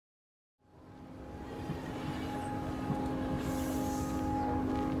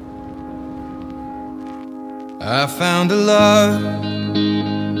I found a love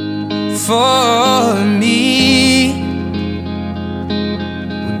for me.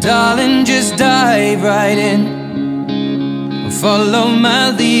 Well, darling, just dive right in and follow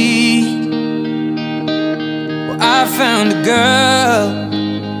my lead. Well, I found a girl,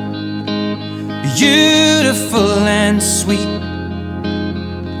 beautiful and sweet.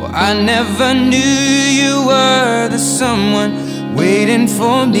 Well, I never knew you were the someone waiting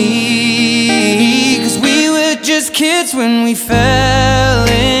for me. 'Cause we were just kids when we fell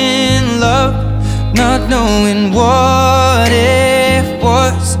in love, not knowing what it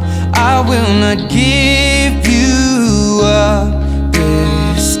was. I will not give you up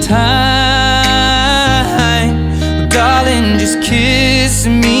this time. But darling, just kiss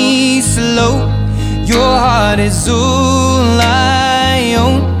me slow. Your heart is all I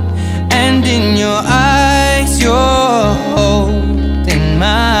own, and in your eyes you're holding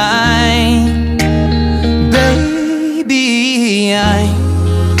mine. Baby, I'm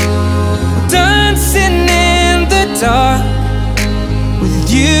dancing in the dark with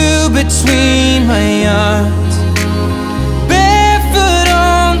you between my arms, barefoot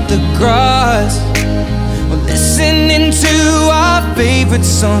on the grass, we're listening to our favorite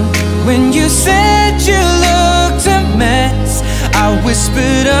song. When you said you looked a mess, I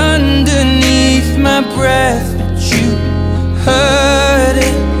whispered underneath my breath, but you heard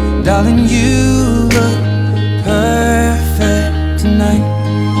it. Darling, you look perfect tonight.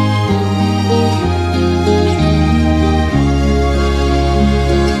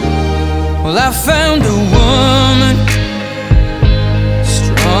 Well, I found a woman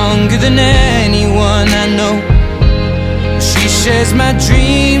stronger than anyone I know. She shares my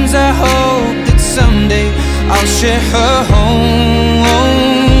dreams. I hope that someday I'll share her home.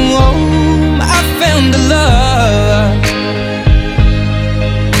 I found a love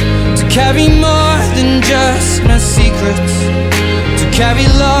to carry more than just my secrets, to carry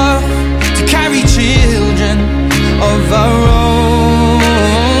love, to carry children of our own.